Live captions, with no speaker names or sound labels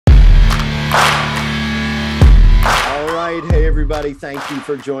everybody. Thank you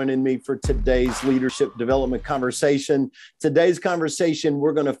for joining me for today's leadership development conversation. Today's conversation,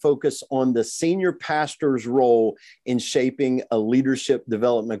 we're going to focus on the senior pastor's role in shaping a leadership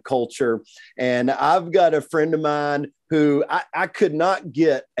development culture. And I've got a friend of mine who I could not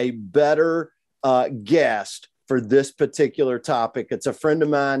get a better guest for this particular topic. It's a friend of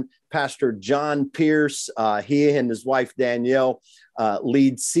mine, Pastor John Pearce. He and his wife, Danielle,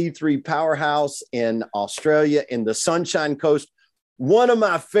 lead C3 Powerhouse in Australia in the Sunshine Coast. One of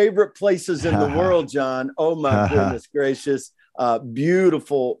my favorite places in the world, John. Oh, my goodness gracious.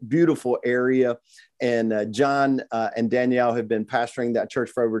 Beautiful, beautiful area. And John and Danielle have been pastoring that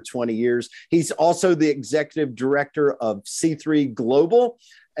church for over 20 years. He's also the executive director of C3 Global,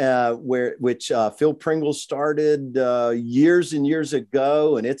 which Phil Pringle started years and years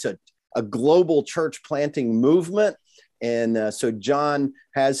ago. And it's a global church planting movement. And so John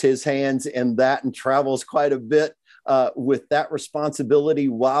has his hands in that and travels quite a bit with that responsibility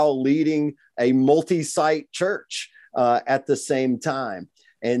while leading a multi-site church at the same time.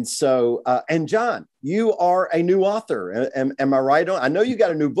 And so, and John, you are a new author. Am I right on? I know you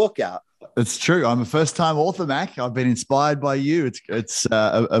got a new book out. It's true. I'm a first-time author, Mac. I've been inspired by you. It's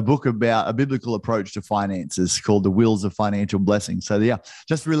a book about a biblical approach to finances called The Wheels of Financial Blessing. So yeah,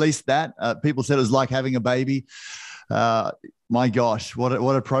 just released that. People said it was like having a baby. My gosh, what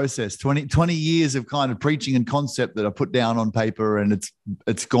a process. 20 years of kind of preaching and concept that I put down on paper, and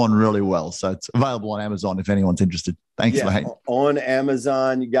it's gone really well. So it's available on Amazon if anyone's interested. Thanks, mate. On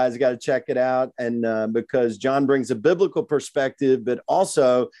Amazon, you guys got to check it out. And because John brings a biblical perspective, but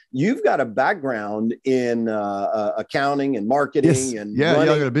also you've got a background in accounting and marketing. Yes. And yeah, I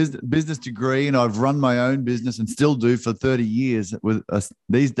got a business degree, and I've run my own business and still do for 30 years. With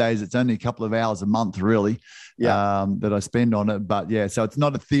these days, it's only a couple of hours a month, really, that I spend on it. But yeah, so it's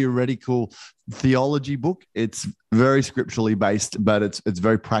not a theoretical theology book. It's very scripturally based, but it's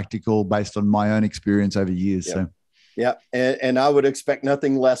very practical based on my own experience over years. Yep. So. Yeah. And I would expect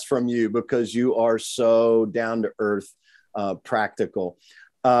nothing less from you because you are so down to earth, practical.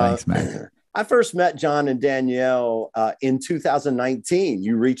 Thanks, man. I first met John and Danielle in 2019.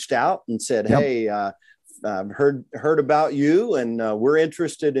 You reached out and said, Hey, I've heard about you and we're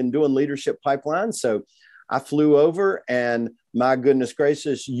interested in doing leadership pipelines. So I flew over and my goodness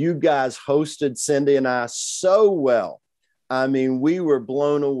gracious, you guys hosted Cindy and I so well. I mean, we were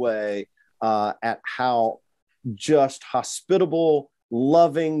blown away at how just hospitable,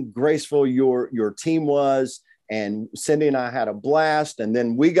 loving, graceful your team was. And Cindy and I had a blast. And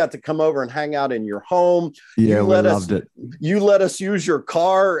then we got to come over and hang out in your home. Yeah, we loved it. You let us use your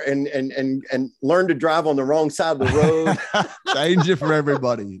car and learn to drive on the wrong side of the road. Danger for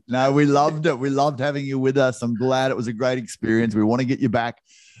everybody. No, we loved it. We loved having you with us. I'm glad it was a great experience. We want to get you back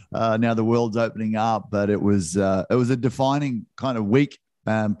now the world's opening up. But it was a defining kind of week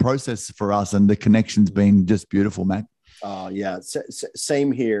process for us, and the connection's been just beautiful, Matt. Oh, yeah.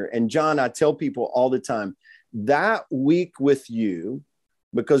 Same here. And John, I tell people all the time, that week with you,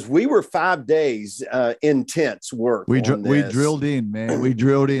 because we were 5 days intense work. We drilled in, man. We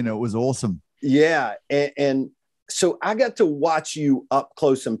drilled in. It was awesome. Yeah. And so I got to watch you up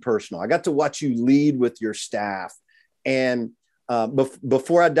close and personal. I got to watch you lead with your staff. And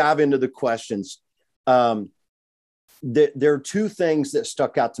before I dive into the questions, there are two things that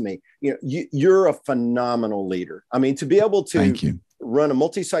stuck out to me. You know, you're a phenomenal leader. I mean, to be able to run a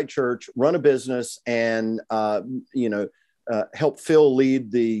multi-site church, run a business, and help Phil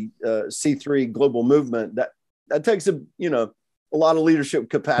lead the C3 global movement. That takes a lot of leadership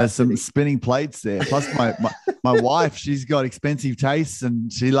capacity. There's some spinning plates there. Plus, my wife, she's got expensive tastes,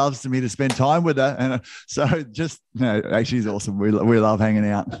 and she loves me to spend time with her. And she's awesome. We love hanging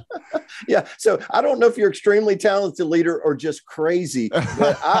out. Yeah. So I don't know if you're extremely talented leader or just crazy,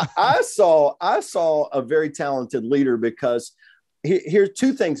 but I saw a very talented leader because here's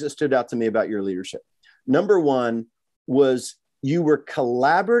two things that stood out to me about your leadership. Number one was you were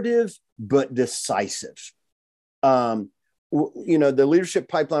collaborative but decisive. The leadership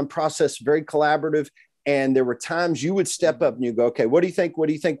pipeline process, very collaborative. And there were times you would step up and you go, okay, what do you think? What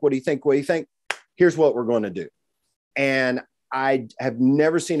do you think? What do you think? What do you think? Here's what we're going to do. And I have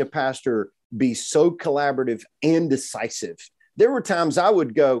never seen a pastor be so collaborative and decisive. There were times I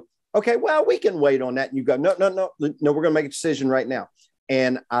would go, okay, well, we can wait on that. And you go, no, we're going to make a decision right now.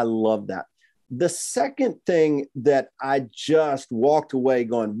 And I love that. The second thing that I just walked away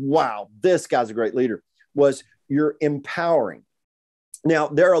going, wow, this guy's a great leader, was you're empowering. Now,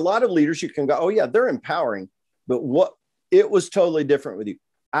 there are a lot of leaders you can go, oh yeah, they're empowering, but it was totally different with you.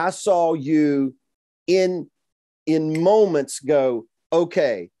 I saw you in moments go,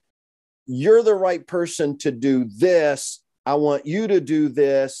 okay, you're the right person to do this. I want you to do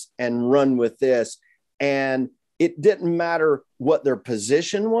this and run with this. And it didn't matter what their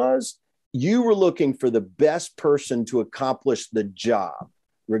position was. You were looking for the best person to accomplish the job,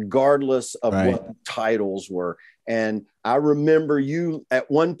 regardless of what the titles were. And I remember you at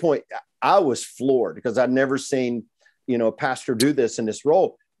one point, I was floored because I'd never seen, a pastor do this in this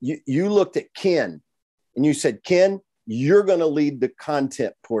role. You looked at Ken and you said, Ken, you're going to lead the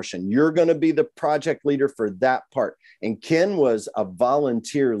content portion. You're going to be the project leader for that part. And Ken was a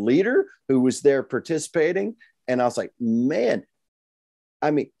volunteer leader who was there participating. And I was like, man,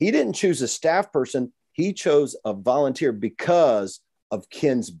 he didn't choose a staff person. He chose a volunteer because of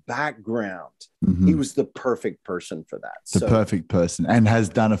Ken's background. Mm-hmm. He was the perfect person for that. The perfect person, and has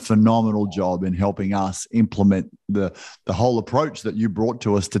done a phenomenal job in helping us implement the whole approach that you brought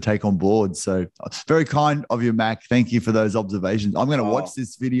to us to take on board. So very kind of you, Mac. Thank you for those observations. I'm going to watch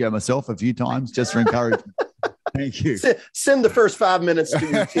this video myself a few times just for encouragement. Thank you. Send the first 5 minutes to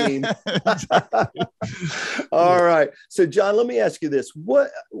your team. All right. So, John, let me ask you this.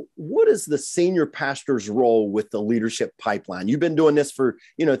 What is the senior pastor's role with the leadership pipeline? You've been doing this for,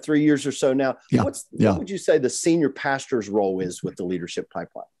 3 years or so now. Yeah. What would you say the senior pastor's role is with the leadership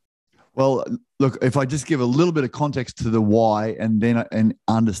pipeline? Well, look, if I just give a little bit of context to the why and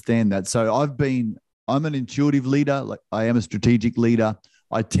understand that. So I'm an intuitive leader. Like I am a strategic leader.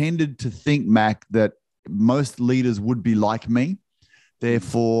 I tended to think, Mac, that most leaders would be like me.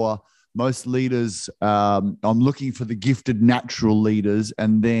 Therefore, most leaders, I'm looking for the gifted natural leaders.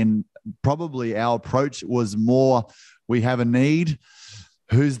 And then probably our approach was more, we have a need.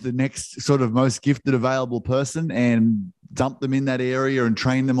 Who's the next sort of most gifted available person, and dump them in that area and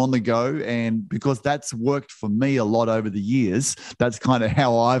train them on the go. And because that's worked for me a lot over the years, that's kind of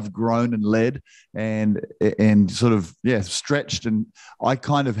how I've grown and led and sort of, stretched. And I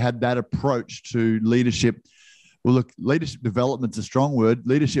kind of had that approach to leadership. Well, look, leadership development's a strong word.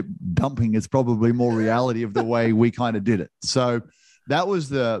 Leadership dumping is probably more reality of the way we kind of did it. So that was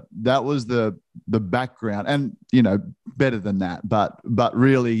the background, and better than that, but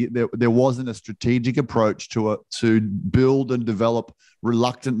really there wasn't a strategic approach to build and develop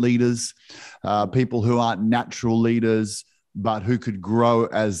reluctant leaders, people who aren't natural leaders, but who could grow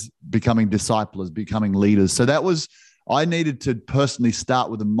as becoming disciples, becoming leaders. So I needed to personally start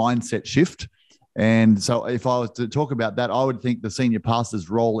with a mindset shift. And so if I was to talk about that, I would think the senior pastor's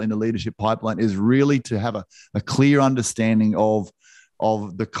role in the leadership pipeline is really to have a clear understanding of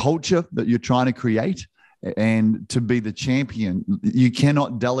the culture that you're trying to create and to be the champion. You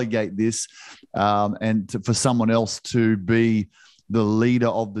cannot delegate this for someone else to be the leader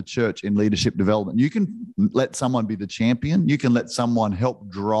of the church in leadership development. You can let someone be the champion. You can let someone help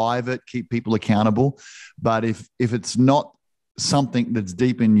drive it, keep people accountable. But if it's not something that's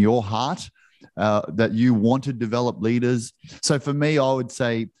deep in your heart, that you want to develop leaders. So for me, I would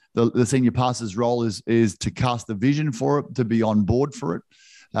say the senior pastor's role is to cast the vision for it, to be on board for it,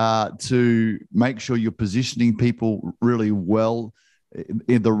 to make sure you're positioning people really well,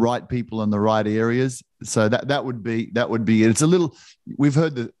 in the right people in the right areas. So that would be it. It's a little, we've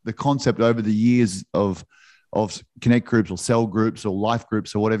heard the concept over the years of connect groups or cell groups or life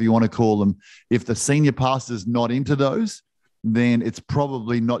groups or whatever you want to call them. If the senior pastor's not into those, then it's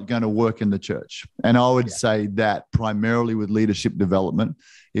probably not going to work in the church. And I would say that primarily with leadership development,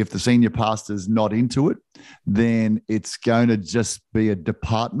 if the senior pastor is not into it, then it's going to just be a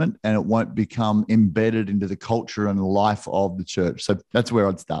department and it won't become embedded into the culture and the life of the church. So that's where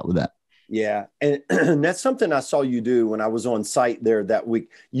I'd start with that. Yeah. And that's something I saw you do when I was on site there that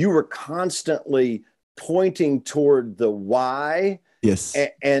week. You were constantly pointing toward the why. Yes.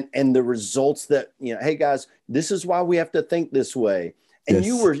 And the results that, hey guys, this is why we have to think this way. And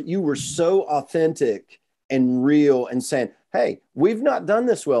yes. you were so authentic and real and saying, hey, we've not done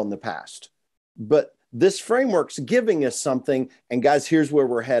this well in the past, but this framework's giving us something. And guys, here's where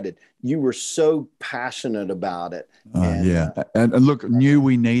we're headed. You were so passionate about it. And look, knew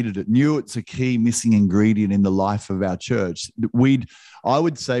we needed it, knew it's a key missing ingredient in the life of our church. I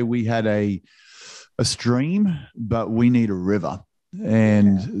would say we had a stream, but we need a river.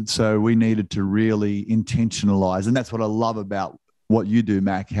 And so we needed to really intentionalize. And that's what I love about what you do,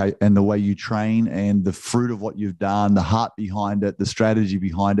 Mac, and the way you train and the fruit of what you've done, the heart behind it, the strategy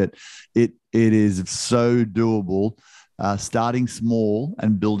behind it. It is so doable, starting small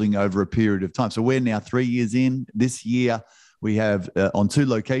and building over a period of time. So we're now 3 years in. This year, we have on 2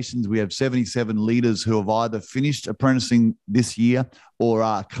 locations, we have 77 leaders who have either finished apprenticing this year or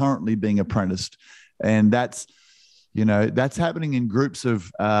are currently being apprenticed. And that's happening in groups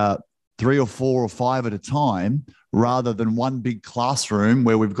of 3 or 4 or 5 at a time, rather than one big classroom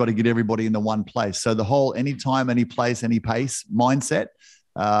where we've got to get everybody in the one place. So the whole anytime, any place, any pace mindset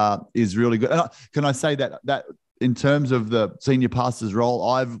is really good. And can I say that in terms of the senior pastor's role,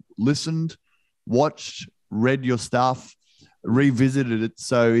 I've listened, watched, read your stuff, revisited it.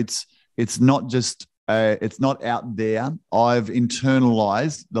 So it's not just it's not out there. I've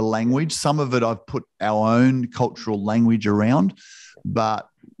internalized the language. Some of it I've put our own cultural language around, but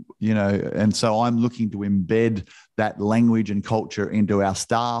and so I'm looking to embed that language and culture into our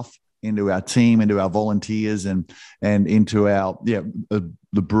staff, into our team, into our volunteers, and into our the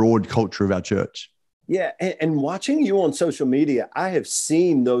broad culture of our church. Yeah, and watching you on social media, I have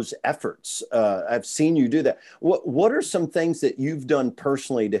seen those efforts. I've seen you do that. What are some things that you've done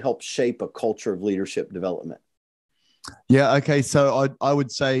personally to help shape a culture of leadership development? Yeah, okay. So I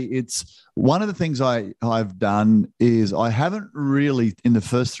would say it's one of the things I've done is I haven't really in the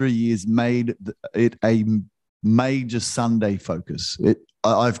first 3 years made it a major Sunday focus.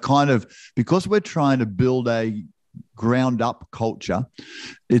 I've kind of, because we're trying to build a ground up culture,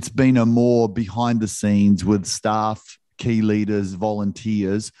 it's been a more behind the scenes with staff, key leaders,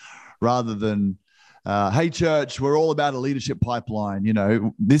 volunteers, rather than hey church, we're all about a leadership pipeline.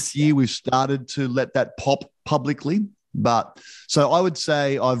 This year we've started to let that pop publicly, but so I would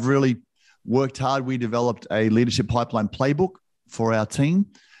say I've really worked hard. We developed a leadership pipeline playbook for our team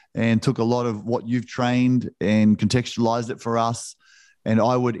and took a lot of what you've trained and contextualized it for us. And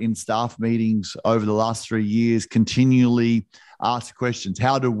I would, in staff meetings over the last 3 years, continually ask questions.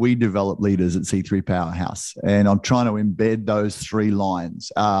 How do we develop leaders at C3 Powerhouse? And I'm trying to embed those 3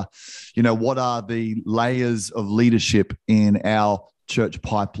 lines. What are the layers of leadership in our church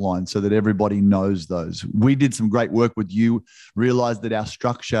pipeline so that everybody knows those? We did some great work with you, realized that our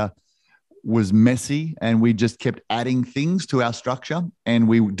structure was messy and we just kept adding things to our structure and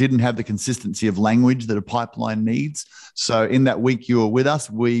we didn't have the consistency of language that a pipeline needs. So in that week you were with us,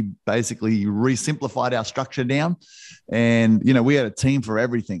 we basically re-simplified our structure down and, we had a team for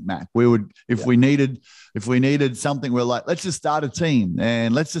everything, Mac. We would, if we needed something, we're like, let's just start a team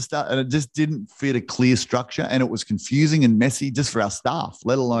and let's just start. And it just didn't fit a clear structure and it was confusing and messy just for our staff,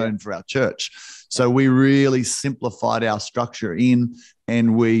 let alone for our church. So we really simplified our structure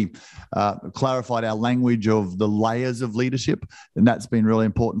and we clarified our language of the layers of leadership. And that's been really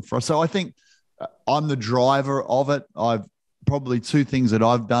important for us. So I think I'm the driver of it. I've probably 2 things that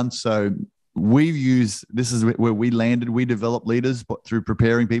I've done. So we've used, this is where we landed. We develop leaders through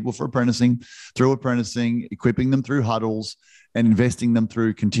preparing people for apprenticing, equipping them through huddles and investing them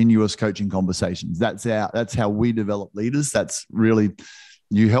through continuous coaching conversations. That's how we develop leaders. That's really,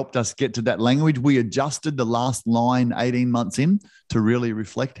 you helped us get to that language. We adjusted the last line 18 months in to really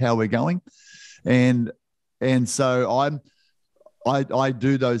reflect how we're going. And so I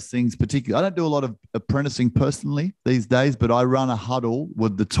do those things particularly. I don't do a lot of apprenticing personally these days, but I run a huddle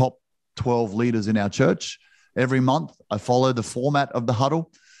with the top 12 leaders in our church every month. I follow the format of the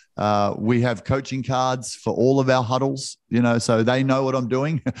huddle. We have coaching cards for all of our huddles, so they know what I'm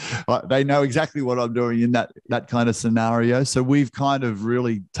doing. They know exactly what I'm doing in that kind of scenario. So we've kind of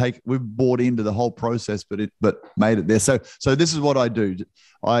really we've bought into the whole process, but made it there. So this is what I do.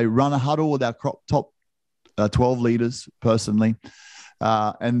 I run a huddle with our top 12 leaders personally.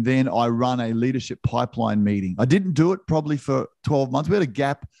 And then I run a leadership pipeline meeting. I didn't do it probably for 12 months. We had a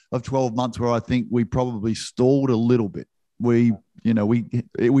gap of 12 months where I think we probably stalled a little bit. We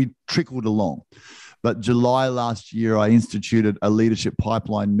trickled along. But July last year, I instituted a leadership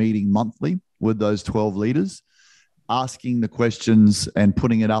pipeline meeting monthly with those 12 leaders, asking the questions and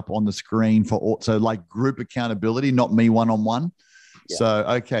putting it up on the screen so like group accountability, not me one-on-one. Yeah. So,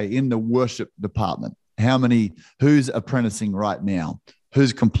 okay, in the worship department, who's apprenticing right now?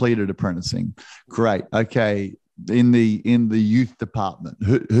 Who's completed apprenticing? Great. Okay. In the youth department,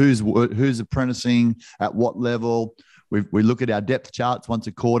 who's apprenticing at what level? We look at our depth charts once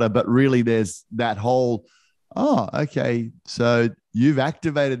a quarter, but really there's that whole, okay, so you've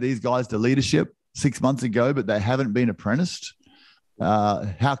activated these guys to leadership 6 months ago, but they haven't been apprenticed.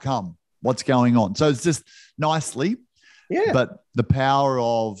 How come? What's going on? So it's just nicely, but the power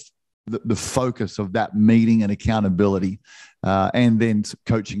of the focus of that meeting and accountability, and then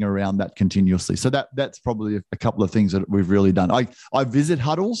coaching around that continuously. So that's probably a couple of things that we've really done. I visit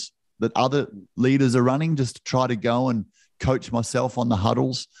huddles that other leaders are running just to try to go and coach myself on the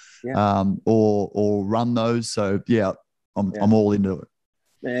huddles, or run those. So I'm all into it.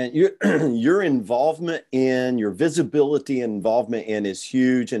 Man, your involvement in, your visibility and involvement in is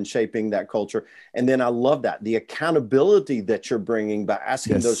huge in shaping that culture. And then I love that, the accountability that you're bringing by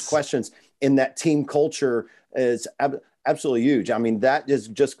asking those questions in that team culture is, absolutely huge. I mean, that is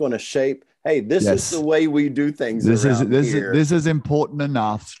just going to shape, hey, this is the Yes. way we do things around here. This is important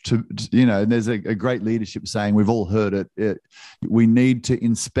enough to, you know, and there's a great leadership saying, we've all heard it, we need to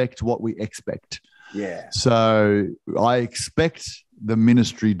inspect what we expect. Yeah. So I expect the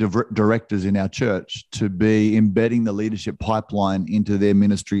ministry directors in our church to be embedding the leadership pipeline into their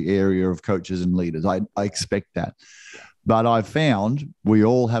ministry area of coaches and leaders. I expect that. But I've found we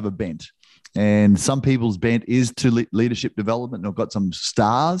all have a bent, and some people's bent is to leadership development, and I've got some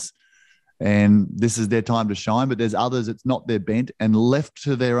stars, and this is their time to shine. But there's others, it's not their bent, and left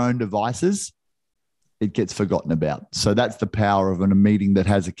to their own devices, it gets forgotten about. So that's the power of a meeting that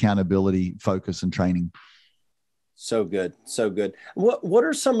has accountability, focus, and training. So good. So good. What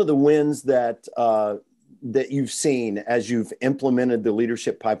are some of the wins that that you've seen as you've implemented the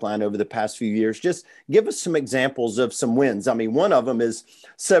leadership pipeline over the past few years? Just give us some examples of some wins. I mean, one of them is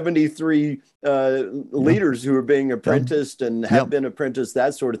 73 leaders who are being apprenticed and have been apprenticed,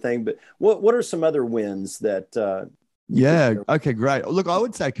 that sort of thing. But what are some other wins that Okay, great. Look, I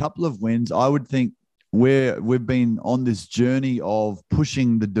would say a couple of wins. I would think we've been on this journey of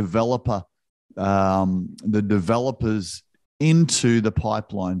pushing the developers into the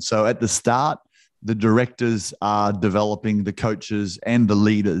pipeline. So at the start, the directors are developing the coaches and the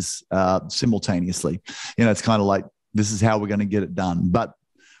leaders simultaneously. You know, it's kind of like, this is how we're going to get it done. But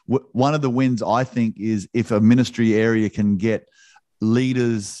one of the wins, I think, is if a ministry area can get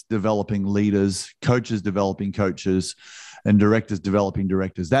leaders developing leaders, coaches developing coaches, and directors developing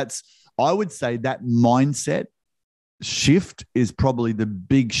directors. I would say that mindset shift is probably the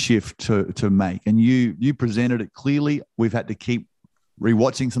big shift to make. And you presented it clearly. We've had to keep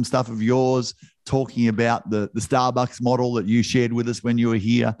rewatching some stuff of yours, talking about the Starbucks model that you shared with us when you were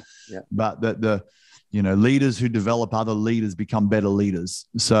here. Yeah. But the leaders who develop other leaders become better leaders.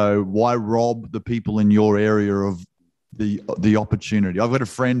 So why rob the people in your area of the opportunity? I've got a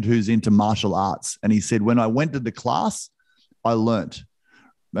friend who's into martial arts, and he said, when I went to the class, I learnt.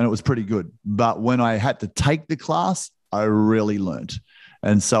 And it was pretty good. But when I had to take the class, I really learned.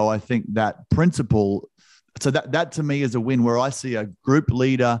 And so I think that principle, so that to me is a win, where I see a group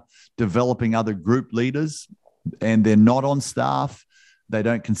leader developing other group leaders, and they're not on staff. They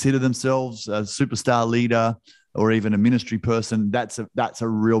don't consider themselves a superstar leader or even a ministry person. That's a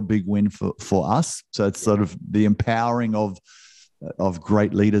real big win for us. So it's sort of the empowering of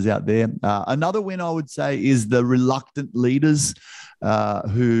great leaders out there. Another win I would say is the reluctant leaders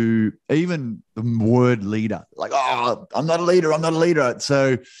who, even the word leader, like, oh, I'm not a leader.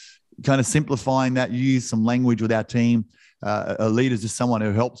 So kind of simplifying that, use some language with our team. A leader is just someone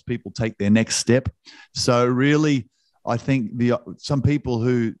who helps people take their next step. So really, I think some people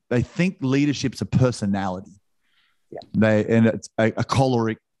who they think leadership's a personality. Yeah. It's a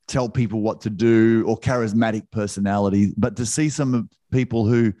choleric, tell people what to do, or charismatic personality. But to see some people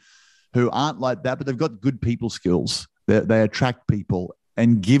who aren't like that, but they've got good people skills, they attract people,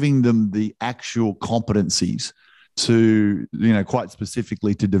 and giving them the actual competencies to, quite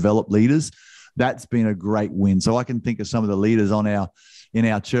specifically to develop leaders, that's been a great win. So I can think of some of the leaders in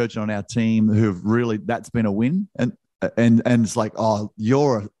our church, on our team, who've really, that's been a win. And it's like, oh,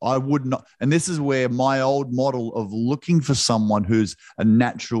 I would not. And this is where my old model of looking for someone who's a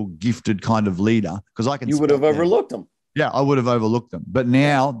natural, gifted kind of leader, because you would have overlooked them. Yeah, I would have overlooked them. But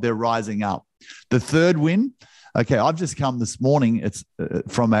now they're rising up. The third win, okay, I've just come this morning. It's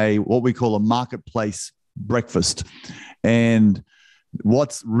from what we call a marketplace breakfast. And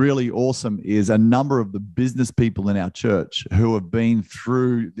what's really awesome is a number of the business people in our church who have been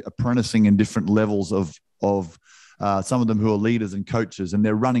through apprenticing in different levels of some of them who are leaders and coaches, and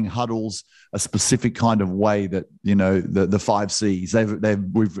they're running huddles a specific kind of way that, the 5 C's,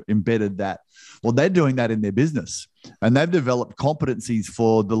 we've embedded that. Well, they're doing that in their business, and they've developed competencies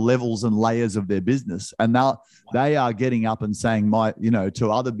for the levels and layers of their business. And now they are getting up and saying,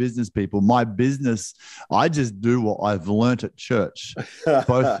 to other business people, my business, I just do what I've learned at church,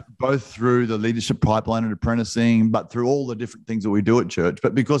 both through the leadership pipeline and apprenticing, but through all the different things that we do at church.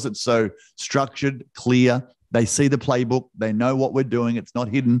 But because it's so structured, clear, they see the playbook, they know what we're doing, it's not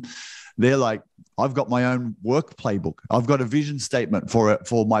hidden. They're like, I've got my own work playbook. I've got a vision statement for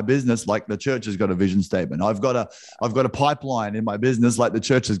my business, like the church has got a vision statement. I've got a pipeline in my business, like the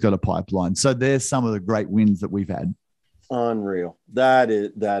church has got a pipeline. So there's some of the great wins that we've had. Unreal. That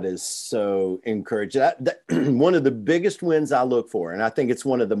is so encouraging. That one of the biggest wins I look for, and I think it's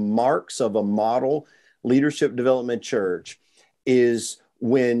one of the marks of a model leadership development church, is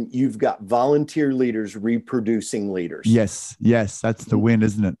when you've got volunteer leaders reproducing leaders. Yes, that's the win,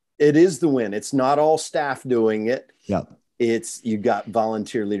 isn't it? It is the win. It's not all staff doing it. Yeah. You got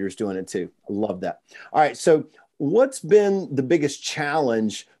volunteer leaders doing it too. I love that. All right. So what's been the biggest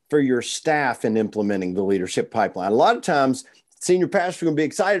challenge for your staff in implementing the leadership pipeline? A lot of times, senior pastors are going to be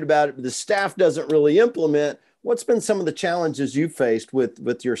excited about it, but the staff doesn't really implement. What's been some of the challenges you faced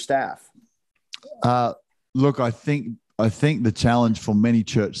with your staff? Look, I think the challenge for many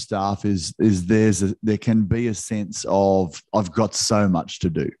church staff is there can be a sense of I've got so much to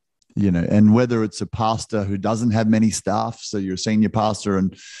do, and whether it's a pastor who doesn't have many staff, so you're a senior pastor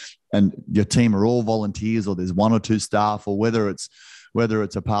and your team are all volunteers, or there's one or two staff, or whether it's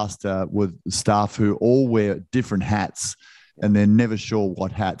a pastor with staff who all wear different hats and they're never sure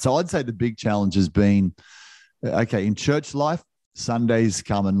what hat. So I'd say the big challenge has been, okay, in church life, Sunday's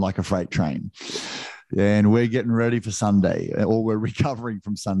coming like a freight train. And we're getting ready for Sunday, or we're recovering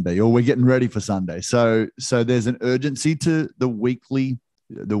from Sunday, or we're getting ready for Sunday. So there's an urgency to the weekly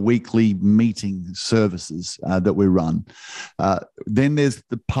meeting services that we run. Then there's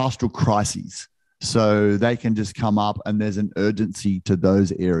the pastoral crises. So they can just come up, and there's an urgency to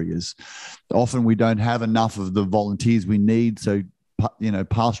those areas. Often we don't have enough of the volunteers we need. So,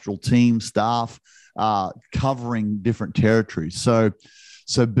 pastoral team staff are covering different territories.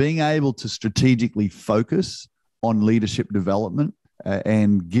 So being able to strategically focus on leadership development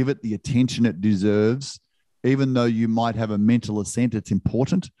and give it the attention it deserves, even though you might have a mental assent, it's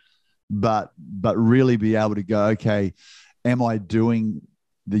important, but really be able to go, okay, am I doing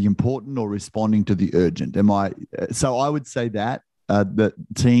the important or responding to the urgent? So I would say that the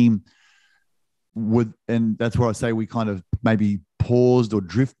team would, and that's where I say we kind of maybe paused or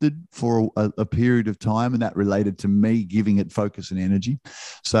drifted for a period of time, and that related to me giving it focus and energy.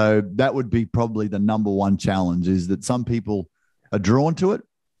 So that would be probably the number one challenge, is that some people are drawn to it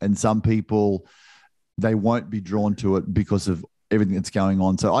and some people, they won't be drawn to it because of everything that's going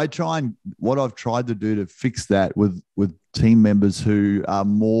on. So what I've tried to do to fix that with team members who are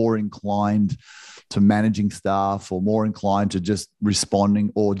more inclined to managing staff or more inclined to just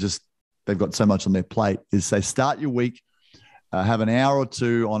responding, or just they've got so much on their plate, is say, start your week, have an hour or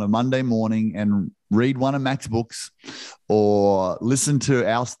two on a Monday morning and read one of Mac's books, or listen to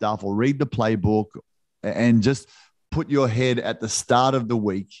our stuff, or read the playbook, and just put your head at the start of the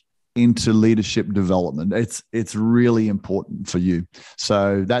week into leadership development. It's really important for you.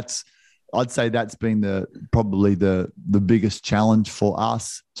 So I'd say that's been probably the biggest challenge for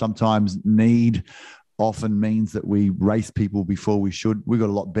us. Sometimes need often means that we race people before we should. We got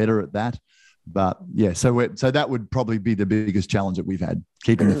a lot better at that. But yeah, so that would probably be the biggest challenge that we've had,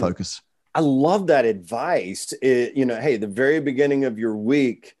 keeping the focus. I love that advice. Hey, the very beginning of your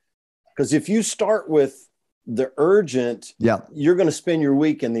week, because if you start with the urgent, you're going to spend your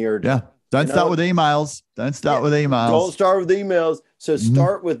week in the urgent. Yeah. Don't start with emails. Don't start with emails. So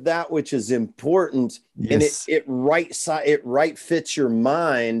start with that which is important, and it right fits your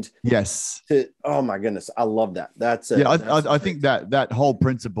mind. Yes. Oh my goodness, I love that. I think that whole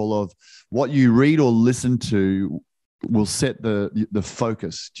principle of what you read or listen to will set the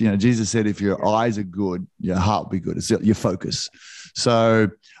focus. Jesus said, if your eyes are good, your heart will be good. It's your focus. So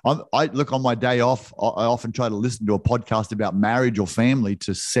I look, on my day off, I often try to listen to a podcast about marriage or family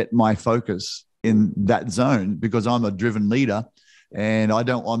to set my focus in that zone, because I'm a driven leader and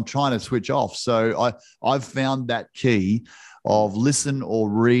I'm trying to switch off. So I've found that key of listen or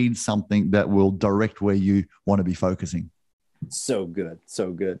read something that will direct where you want to be focusing. So good.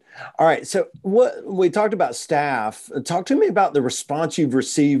 So good. All right. So what we talked about staff. Talk to me about the response you've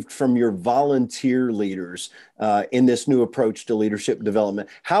received from your volunteer leaders in this new approach to leadership development.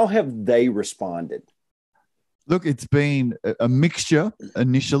 How have they responded? Look, it's been a mixture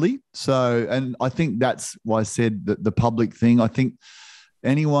initially. So, and I think that's why I said that the public thing. I think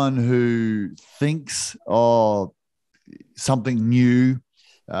anyone who thinks, something new,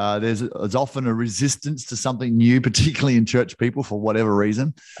 there's often a resistance to something new, particularly in church people, for whatever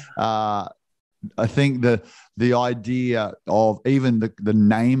reason. I think the idea of even the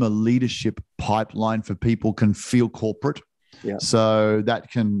name, a leadership pipeline for people, can feel corporate. Yeah. So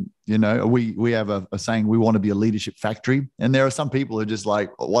that can, we have a saying, we want to be a leadership factory. And there are some people who are just like,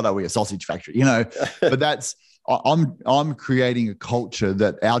 what are we, a sausage factory? But I'm creating a culture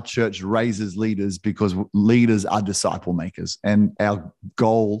that our church raises leaders, because leaders are disciple makers, and our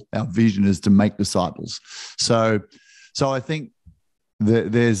goal, our vision is to make disciples. So I think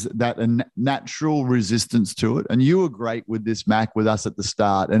there's that natural resistance to it. And you were great with this, Mac, with us at the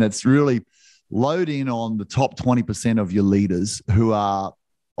start. And it's really load in on the top 20% of your leaders who are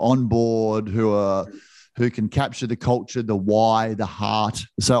on board, who can capture the culture, the why, the heart.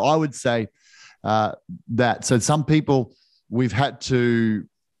 So I would say that. So some people, we've had to,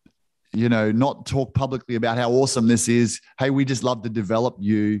 not talk publicly about how awesome this is. Hey, we just love to develop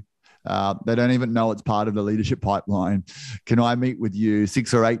you. They don't even know it's part of the leadership pipeline. Can I meet with you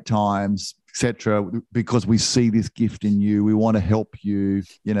 6 or 8 times, etc., because we see this gift in you. We want to help you,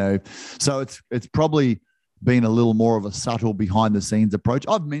 So it's probably been a little more of a subtle behind the scenes approach.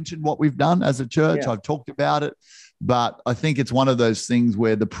 I've mentioned what we've done as a church. I've talked about it, but I think it's one of those things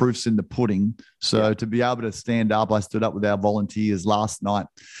where the proof's in the pudding. So to be able to stand up, I stood up with our volunteers last night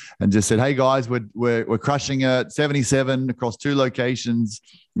and just said, hey guys, we're crushing it. 77 across 2 locations,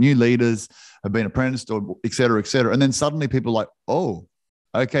 new leaders have been apprenticed, or et cetera, et cetera. And then suddenly people are like, oh,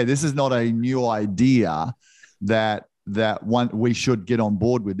 okay, this is not a new idea that one we should get on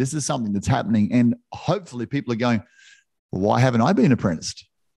board with. This is something that's happening, and hopefully people are going, well, why haven't I been apprenticed?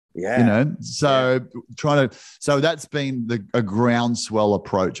 So that's been a groundswell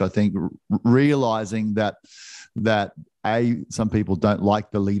approach. I think realizing that some people don't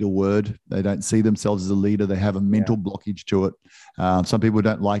like the leader word. They don't see themselves as a leader. They have a mental blockage to it. Some people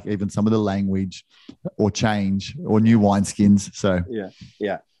don't like even some of the language or change or new wineskins. So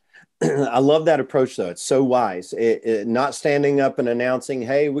yeah. I love that approach, though. It's so wise. Not standing up and announcing,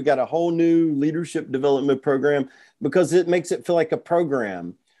 hey, we got a whole new leadership development program, because it makes it feel like a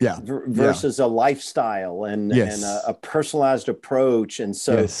program versus a lifestyle and a personalized approach. And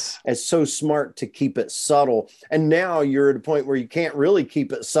so it's so smart to keep it subtle. And now you're at a point where you can't really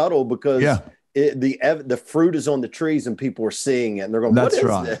keep it subtle, because the fruit is on the trees and people are seeing it and they're going, what is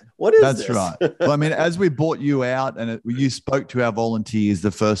this? What is this? That's right. Well, I mean, as we brought you out and you spoke to our volunteers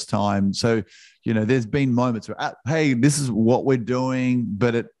the first time. So, there's been moments where, hey, this is what we're doing,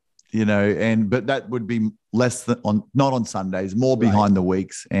 but but that would be less than not on Sundays, more behind the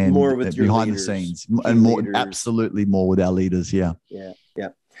weeks and more with your behind leaders, the scenes, and more absolutely more with our leaders. Yeah.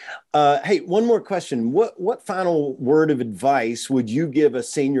 Hey, one more question. What final word of advice would you give a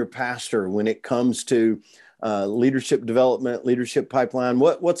senior pastor when it comes to leadership development, leadership pipeline?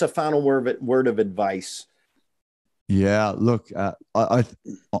 What's a final word of advice? Yeah, look,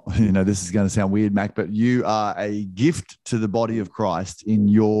 this is going to sound weird, Mac, but you are a gift to the body of Christ in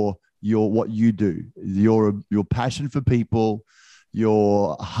your what you do, your passion for people,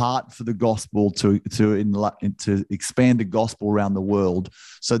 your heart for the gospel to expand the gospel around the world.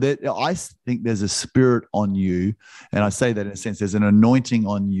 So that I think there's a spirit on you, and I say that in a sense, there's an anointing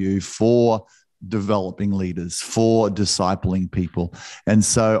on you for developing leaders, for discipling people. And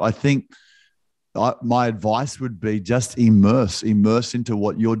so I think my advice would be just immerse into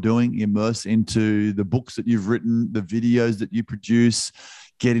what you're doing, immerse into the books that you've written, the videos that you produce,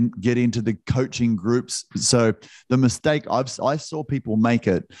 get into the coaching groups. So the mistake I saw people make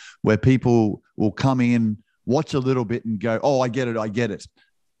it, where people will come in, watch a little bit and go, oh, I get it.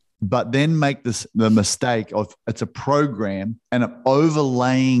 But then make the mistake of it's a program and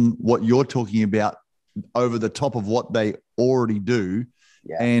overlaying what you're talking about over the top of what they already do.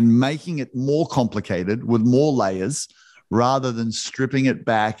 And making it more complicated with more layers, rather than stripping it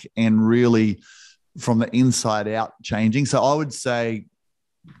back and really from the inside out changing. So I would say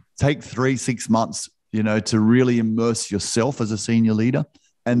take 3-6 months, to really immerse yourself as a senior leader,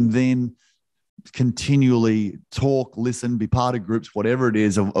 and then continually talk, listen, be part of groups, whatever it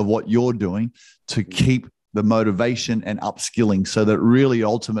is of what you're doing, to keep the motivation and upskilling, so that really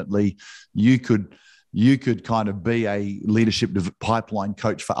ultimately you could kind of be a leadership pipeline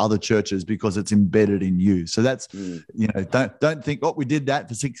coach for other churches, because it's embedded in you. So that's, don't think, we did that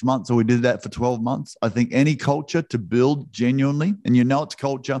for 6 months or we did that for 12 months. I think any culture to build genuinely, and it's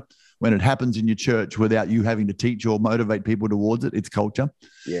culture when it happens in your church without you having to teach or motivate people towards it, it's culture.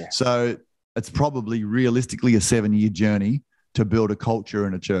 Yeah. So it's probably realistically a 7-year journey to build a culture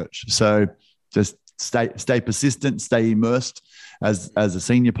in a church. So just stay persistent, stay immersed as a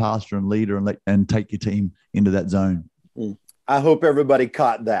senior pastor and leader, and take your team into that zone. I hope everybody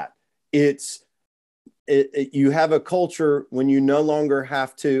caught that. You have a culture when you no longer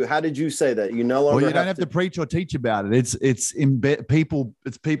have to. How did you say that? You no longer. Well, you don't have to preach or teach about it. It's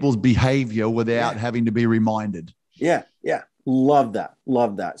people's behavior without having to be reminded. Yeah. Love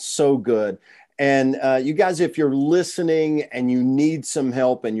that. So good. And you guys, if you're listening and you need some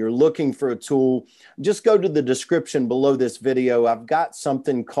help and you're looking for a tool, just go to the description below this video. I've got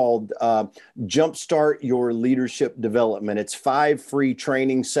something called Jumpstart Your Leadership Development. It's 5 free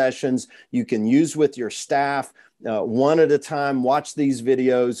training sessions you can use with your staff. One at a time, watch these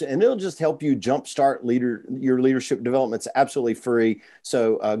videos, and it'll just help you jumpstart your leadership development. It's absolutely free.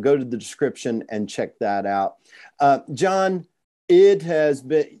 So go to the description and check that out. John, it has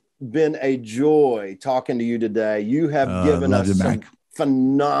been a joy talking to you today. You have given us some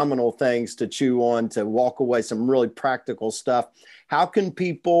phenomenal things to chew on, to walk away, some really practical stuff. how can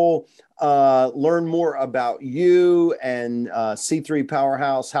people learn more about you and C3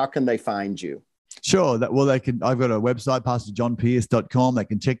 Powerhouse? How can they find you? Sure. I've got a website, pastorjohnpearce.com. They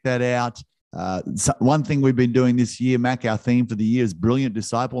can check that out. One thing we've been doing this year, Mac, our theme for the year is Brilliant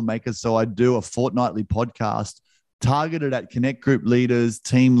Disciple Makers. So I do a fortnightly podcast targeted at Connect Group leaders,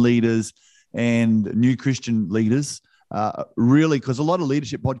 team leaders, and new Christian leaders. Really, because a lot of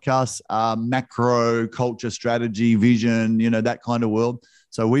leadership podcasts are macro, culture, strategy, vision, that kind of world.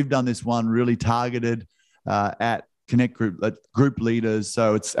 So we've done this one really targeted at Connect Group leaders.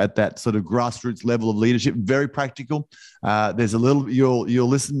 So it's at that sort of grassroots level of leadership, very practical. There's a little, you'll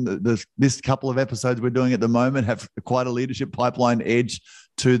listen, this couple of episodes we're doing at the moment have quite a leadership pipeline edge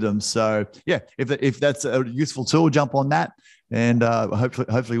to them. So yeah, if that's a useful tool, jump on that, and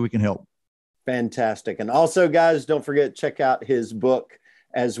hopefully we can help. Fantastic. And also, guys, don't forget, check out his book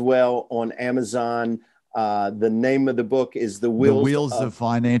as well on Amazon. The name of the book is The Wheels of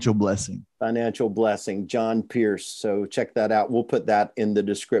Financial Blessing. Financial Blessing, John Pearce. So check that out. We'll put that in the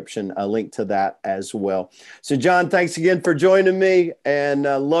description, a link to that as well. So John, thanks again for joining me, and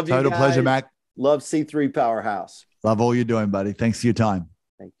love you guys. Total pleasure, Mac. Love C3 Powerhouse. Love all you're doing, buddy. Thanks for your time.